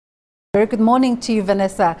Very good morning to you,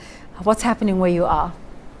 Vanessa. What's happening where you are?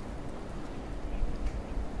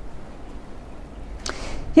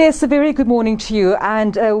 Yes, a very good morning to you.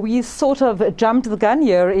 And we sort of jumped the gun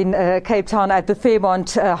here in Cape Town at the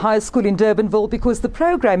Fairmont High School in Durbanville because the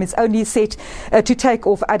program is only set to take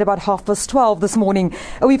off at about 12:30 this morning.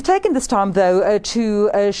 We've taken this time, though,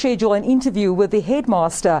 to schedule an interview with the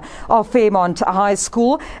headmaster of Fairmont High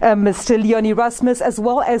School, Mr. Leonie Rasmus, as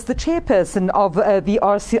well as the chairperson of the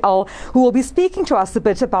RCL, who will be speaking to us a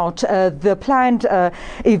bit about the planned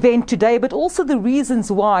event today, but also the reasons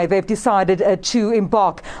why they've decided to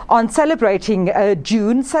embark on celebrating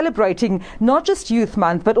June, celebrating not just Youth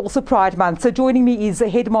Month, but also Pride Month. So joining me is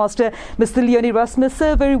Headmaster Mr. Leonie Rasmus.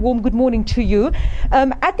 Sir, very warm good morning to you.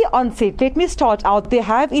 At the onset, let me start out. There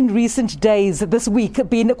have in recent days this week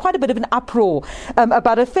been quite a bit of an uproar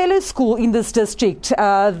about a fellow school in this district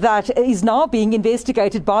that is now being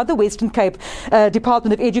investigated by the Western Cape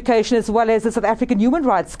Department of Education as well as the South African Human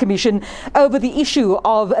Rights Commission over the issue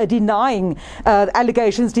of denying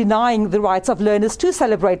allegations, denying the rights of learners to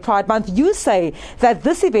celebrate Pride Month. You say that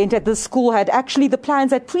this event at the school had actually the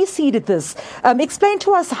plans that preceded this. Explain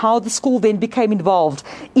to us how the school then became involved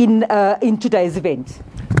in today's event.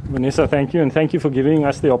 Vanessa, thank you, and thank you for giving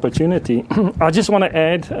us the opportunity. I just want to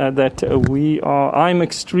add that I'm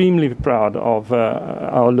extremely proud of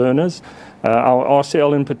our learners, our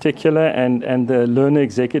RCL in particular, and the learner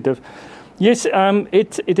executive. Yes,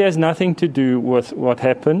 it has nothing to do with what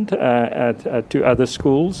happened to other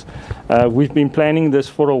schools. We've been planning this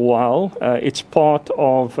for a while. It's part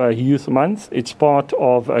of Youth Month. It's part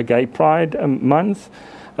of Gay Pride Month.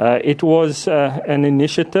 It was an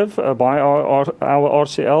initiative by our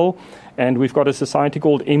RCL, and we've got a society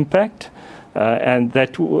called Impact. And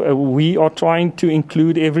that we are trying to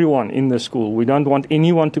include everyone in the school. We don't want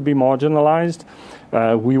anyone to be marginalized.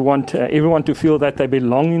 We want everyone to feel that they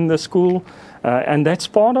belong in the school, and that's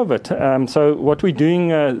part of it. So what we're doing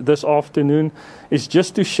this afternoon is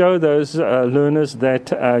just to show those learners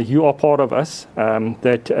that you are part of us,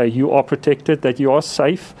 that you are protected, that you are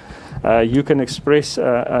safe, you can express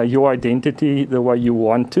your identity the way you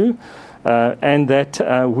want to. And that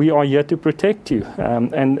we are here to protect you,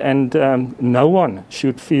 and no one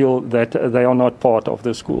should feel that they are not part of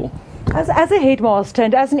the school. As a headmaster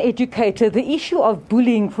and as an educator, the issue of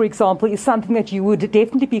bullying, for example, is something that you would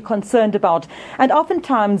definitely be concerned about. And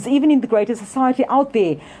oftentimes, even in the greater society out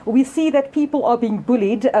there, we see that people are being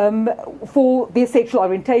bullied for their sexual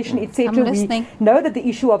orientation, etc. We know that the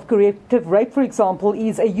issue of corrective rape, for example,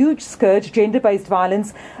 is a huge scourge, gender-based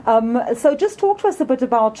violence. So just talk to us a bit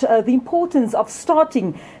about the importance of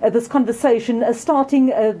starting this conversation, starting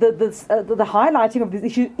the highlighting of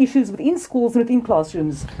these issues within schools and within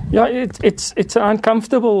classrooms. Yeah, it's an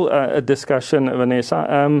uncomfortable discussion,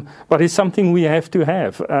 Vanessa, but it's something we have to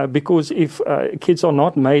have because if kids are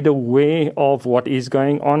not made aware of what is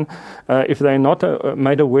going on, if they're not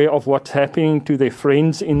made aware of what's happening to their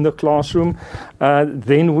friends in the classroom,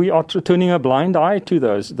 then we are turning a blind eye to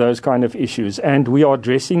those kind of issues, and we are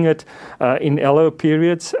addressing it in LO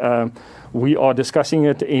periods. We are discussing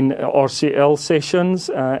it in RCL sessions,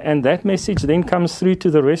 and that message then comes through to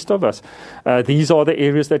the rest of us. These are the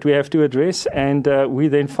areas that we have to address, and we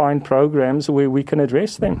then find programs where we can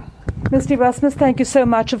address them. Mr. Rasmus, thank you so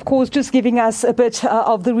much. Of course, just giving us a bit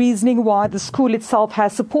of the reasoning why the school itself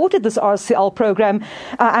has supported this RCL program.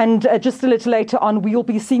 And just a little later on, we will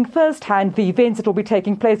be seeing firsthand the events that will be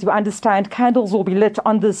taking place. You understand candles will be lit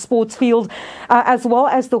on the sports field, as well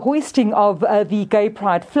as the hoisting of the Gay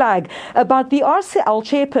Pride flag. But the RCL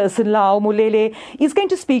chairperson, Lao Molele, is going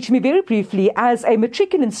to speak to me very briefly as a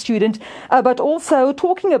matriculant student, but also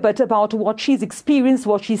talking a bit about what she's experienced,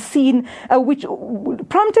 what she's seen, which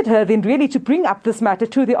prompted her then really to bring up this matter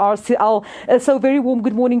to the RCL. So very warm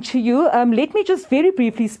good morning to you. Let me just very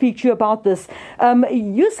briefly speak to you about this.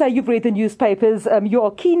 You say you've read the newspapers. You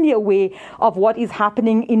are keenly aware of what is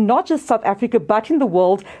happening in not just South Africa, but in the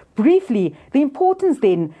world. Briefly, the importance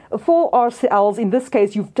then for RCLs, in this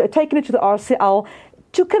case, you've taken it to the RCL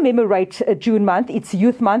to commemorate June month. It's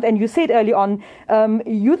Youth Month, and you said early on,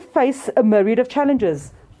 youth face a myriad of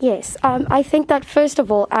challenges. Yes, I think that first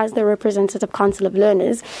of all, as the representative council of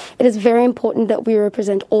learners, it is very important that we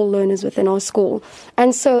represent all learners within our school.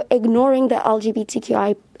 And so ignoring the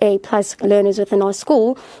LGBTQI plus learners within our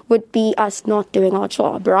school would be us not doing our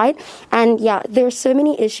job, right? And yeah, there are so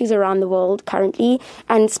many issues around the world currently,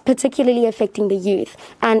 and it's particularly affecting the youth.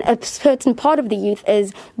 And a certain part of the youth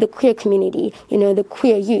is the queer community, the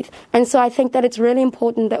queer youth. And so I think that it's really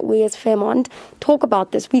important that we as Fairmont talk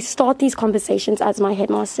about this. We start these conversations, as my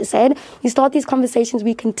headmaster said. We start these conversations,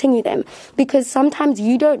 we continue them. Because sometimes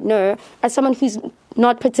you don't know, as someone who's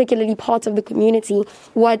not particularly part of the community,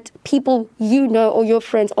 what people you know or your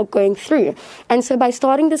friends are going through. And so by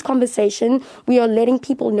starting this conversation, we are letting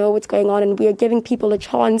people know what's going on, and we are giving people a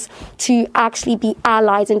chance to actually be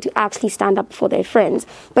allies and to actually stand up for their friends.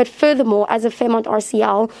 But furthermore, as a Fairmont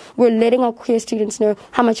RCL, we're letting our queer students know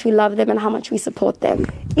how much we love them and how much we support them.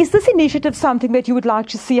 Is this initiative something that you would like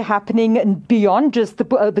to see happening beyond just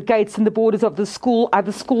the gates and the borders of the school,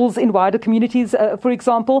 other schools in wider communities, for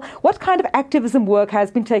example? What kind of activism work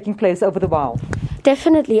has been taking place over the while?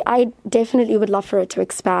 Definitely. I definitely would love for it to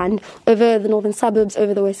expand over the northern suburbs,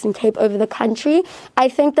 over the Western Cape, over the country. I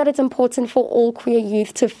think that it's important for all queer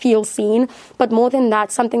youth to feel seen. But more than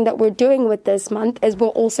that, something that we're doing with this month is we're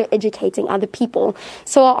also educating other people.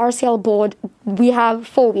 So our RCL board, we have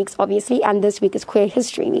 4 weeks, obviously, and this week is Queer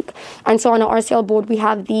History Week. And so on our RCL board, we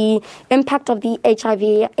have the impact of the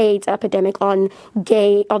HIV/AIDS epidemic on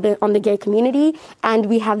the gay community, and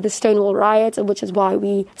we have the Stonewall riots, which is why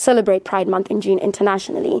we celebrate Pride Month in June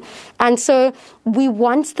internationally. And so we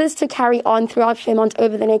want this to carry on throughout Fairmont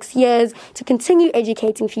over the next years, to continue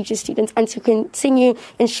educating future students and to continue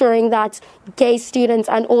ensuring that gay students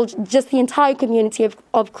and just the entire community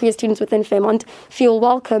of queer students within Fairmont feel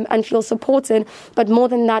welcome and feel supported. But more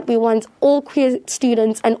than that, we want all queer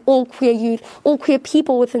students and all queer youth, all queer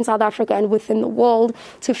people within South Africa and within the world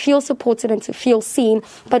to feel supported and to feel seen,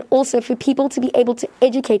 but also for people to be able to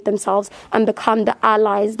educate themselves and become the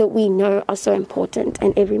allies that we know are so important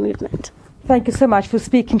in every movement. Thank you so much for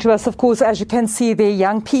speaking to us. Of course, as you can see, they're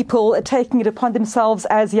young people taking it upon themselves,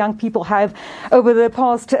 as young people have over the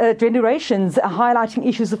past generations, highlighting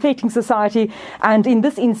issues affecting society, and in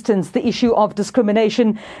this instance, the issue of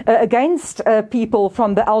discrimination against people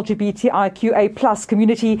from the LGBTIQA plus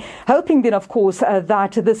community, hoping then, of course,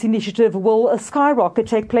 that this initiative will skyrocket,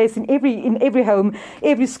 take place in every home,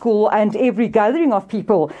 every school, and every gathering of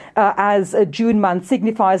people, as June month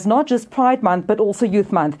signifies not just Pride Month, but also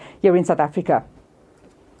Youth Month here in South Africa.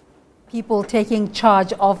 People taking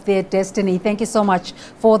charge of their destiny. Thank you so much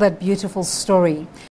for that beautiful story.